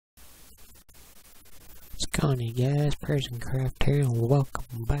What's going on, you guys? PrisonCraft here, and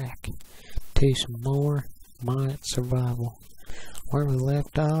welcome back to some more Mod Survival. Where we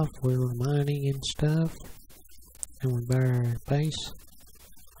left off, we were mining and stuff, and we built our base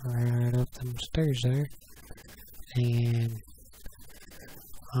right up them stairs there. And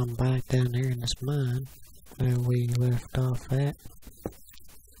I'm back down here in this mine where we left off at.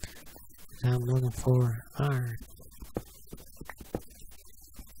 I'm looking for iron.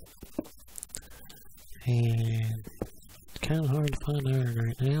 And it's kind of hard to find iron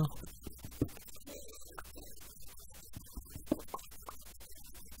right now.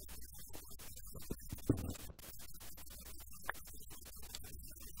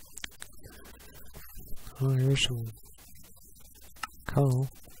 Oh, there's some coal.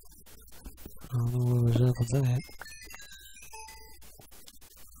 I don't know what was up with that.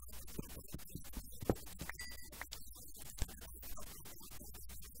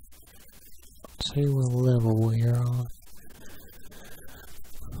 See what level we are on.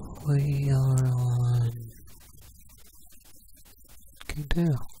 We are on... Can't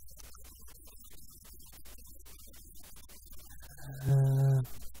tell.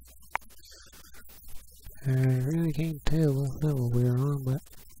 I really can't tell what level we're on, but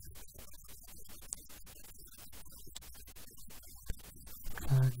if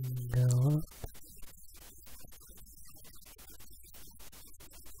I can go up.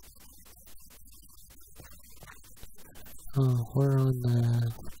 Oh, we're on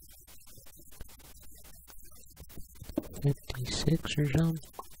the 56 or something.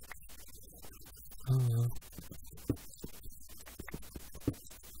 Oh.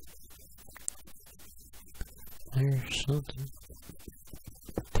 There's something.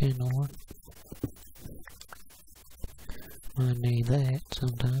 10 ore. Might need that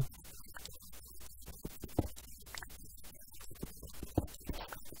sometime.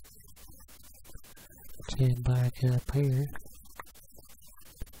 Head back up here.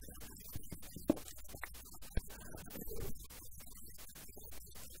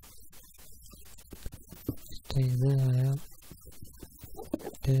 Take that out.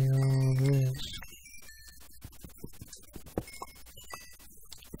 Do all this.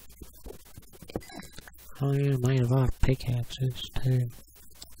 Oh yeah, I made a lot of pickaxes too.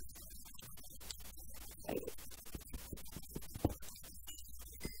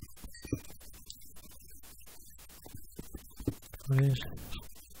 What is it?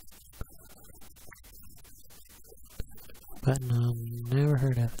 Button I've never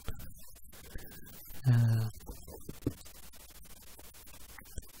heard of.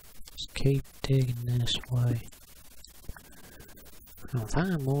 Just keep digging this way. I'll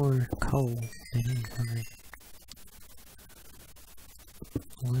find more coal than anything.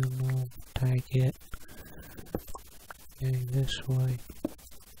 Then we'll take it. Dig this way.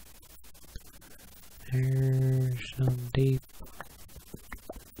 There's some deep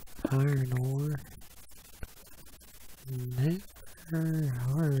iron ore. Never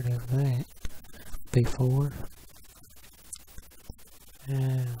heard of that before.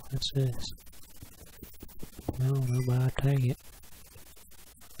 What's this? I don't know, but I'll take it.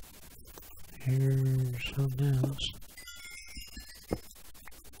 Here's something else.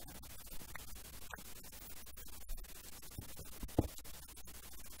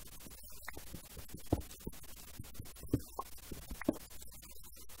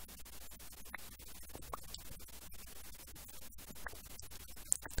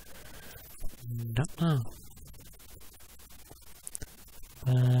 Don't know.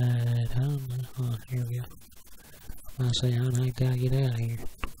 But I don't know. Oh, here we go. I say I ain't gotta get out of here.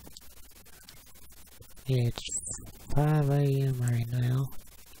 Yeah, it's 5 AM right now.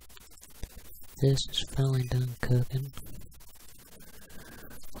 This is finally done cooking.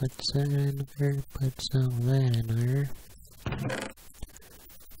 Put that in there, put some of that in there.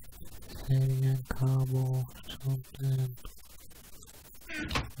 Setting in cobble, something.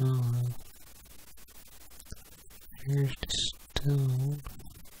 Oh. Here's the stone.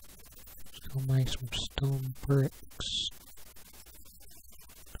 Just gonna make some stone bricks.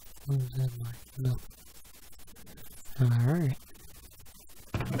 What is that like? No. Alright.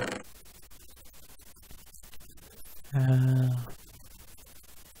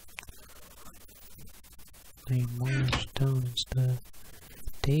 Need more stone and stuff.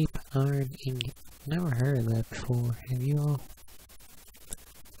 Deep iron ingot. Never heard of that before. Have you all?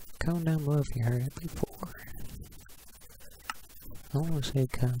 Comment down below if you heard it before. I want to see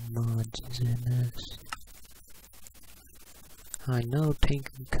what kind of mods is in this. I know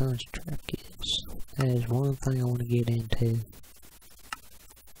Tinker Construct is. That is one thing I want to get into.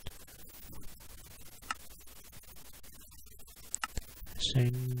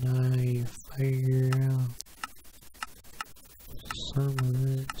 and I figure out some of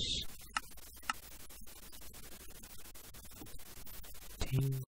this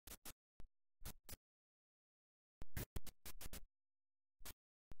team.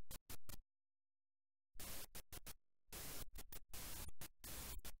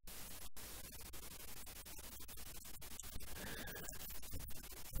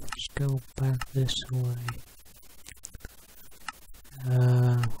 Let's go back this way.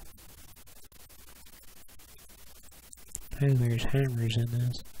 Oh, there's hammers in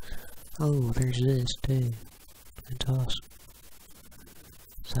this. Oh, there's this too. That's awesome.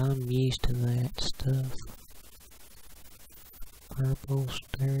 So I'm used to that stuff. Purple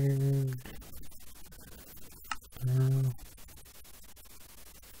stone.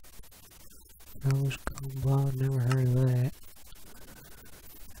 Rose gold block, never heard of that.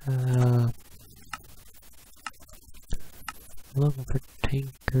 Looking for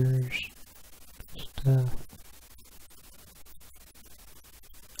tinkers stuff.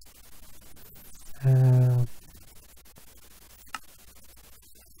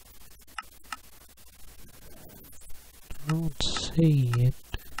 Don't see it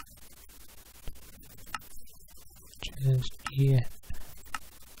just yet.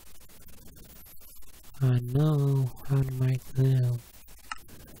 I know how to make them.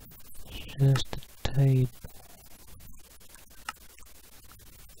 It's just a table.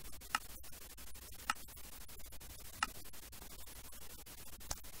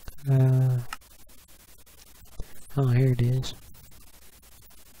 Oh, here it is.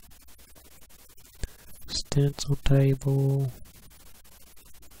 Stencil table,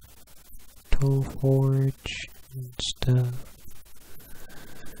 tool forge, and stuff.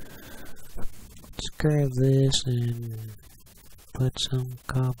 Let's grab this and put some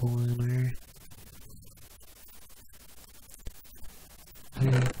cobble in there. See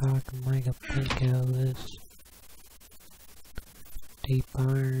if I can make a pick out of this. Deep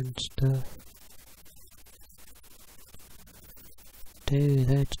iron stuff. Dude,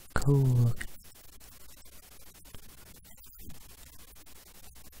 that's cool looking.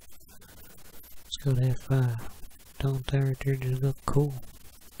 Let's go to F5. Don't they just look cool?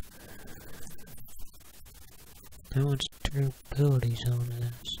 How much durability's on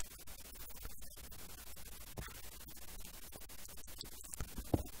this?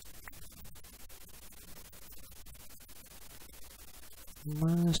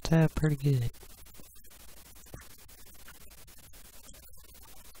 Must have pretty good.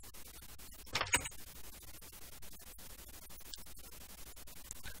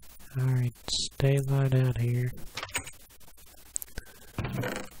 Alright, stay right out here.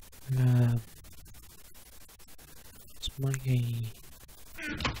 Let's make a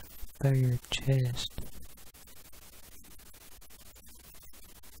bigger chest.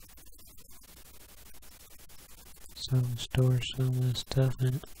 So I'll store some of this stuff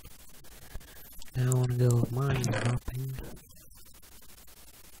in it. Now I want to go with mine hopping.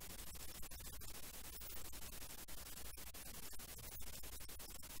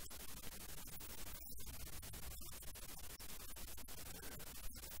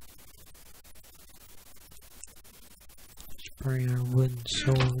 Bring our wooden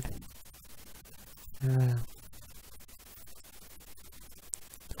sword.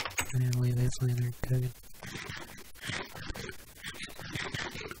 And leave that laying there cooking.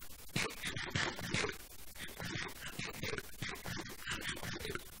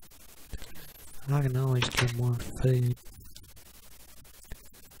 I can always get more food.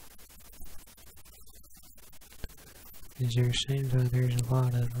 Because there seems like there's a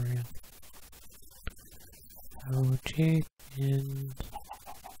lot of around. Oh, chickens.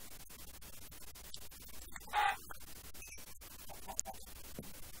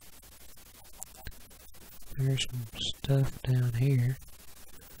 There's some stuff down here.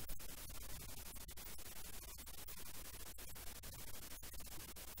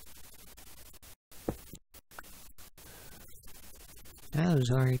 That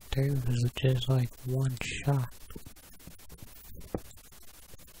was right there. It was just like one shot.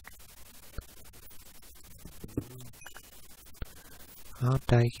 I'll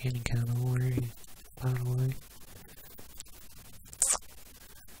take any kind of order, by the way.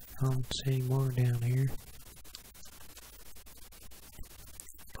 I don't see any more down here.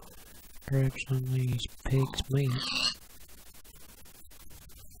 Grab some of these pigs' meat.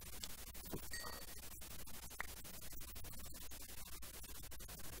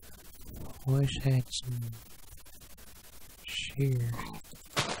 Wish I had some shears.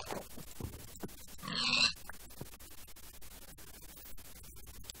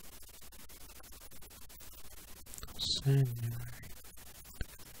 Samurai.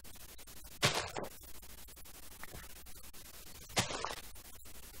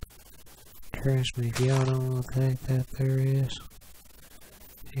 Trust me, if y'all don't know what the heck that there is,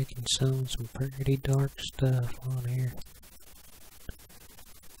 it can summon some pretty dark stuff on here.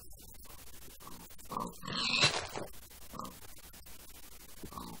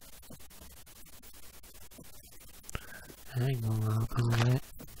 I ain't gonna rock on that.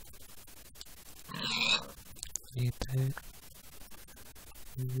 Get that.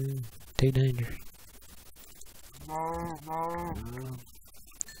 Too dangerous.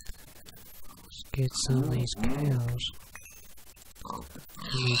 Let's get some of these cows.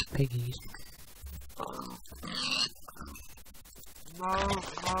 And these piggies. Oh,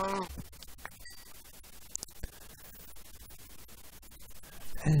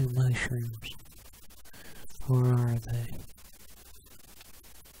 mushrooms. Where are they?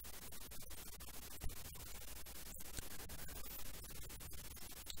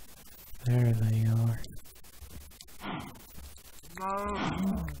 There they are.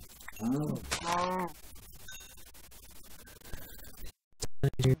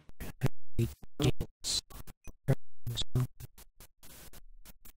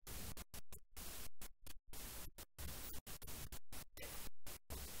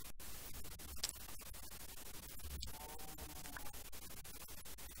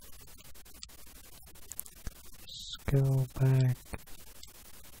 Let's go back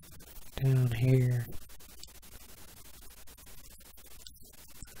down here.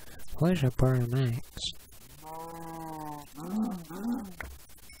 Where's our burn axe?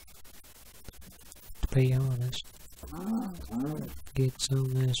 To be honest, get some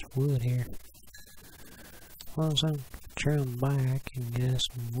of this wood here. Once I trim back and get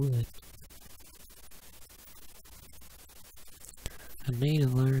some wood, I need to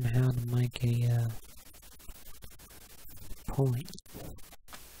learn how to make a point.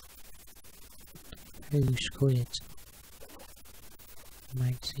 Ooh, squids.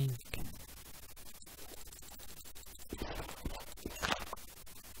 Makes ink.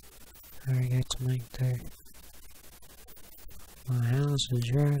 Alright, got some ink there. My house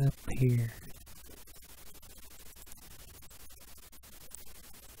is right up here.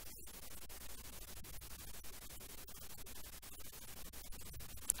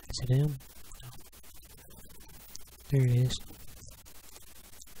 Is it him? No. There it is.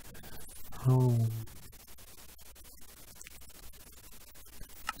 Home.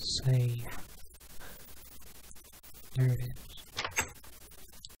 Save. There it is.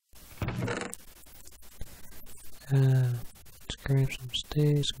 Let's grab some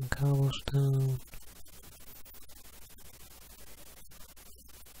sticks, some cobblestone.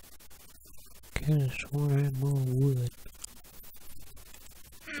 Could have sworn I had more wood.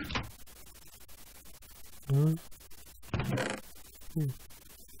 Huh?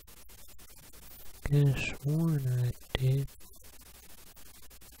 Could have sworn I did.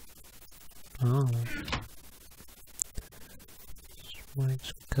 Oh. Let's make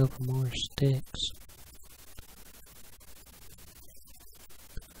a couple more sticks.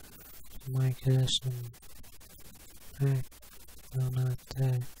 Make us some no, not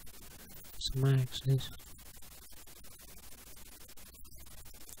that. Some axes.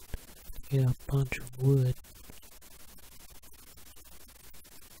 Get a bunch of wood.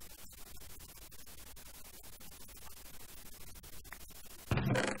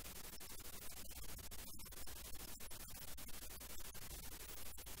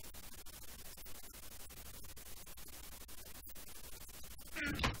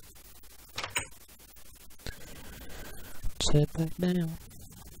 Set back down.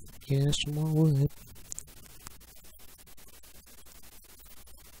 Get some more wood.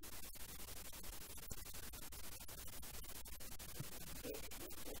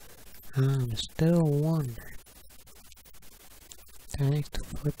 I'm still wondering. Thanks to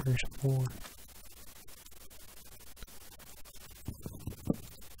flippers for.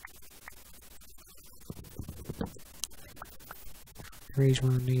 The reason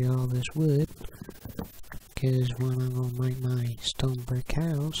why I need all this wood, because when I'm going to make my stone brick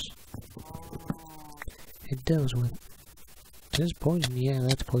house, it deals with. Is this poison? Yeah,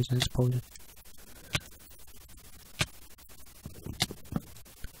 that's poison. That's poison.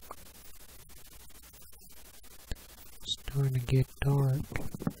 It's starting to get dark.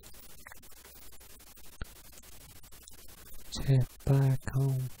 Let's head back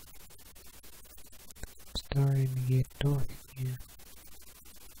home. It's starting to get dark again.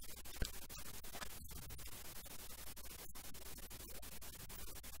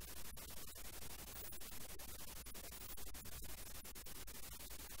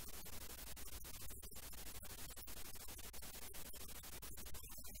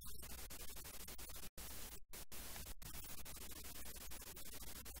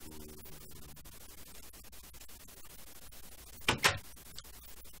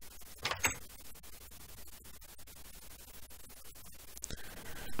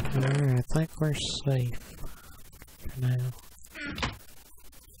 think we're safe for now.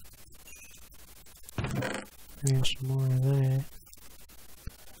 There's some more of that.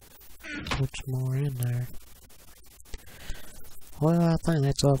 Put some more in there. Well, I think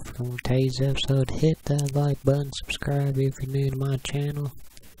that's all for today's episode. Hit that like button, subscribe if you're new to my channel,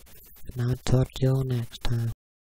 and I'll talk to y'all next time.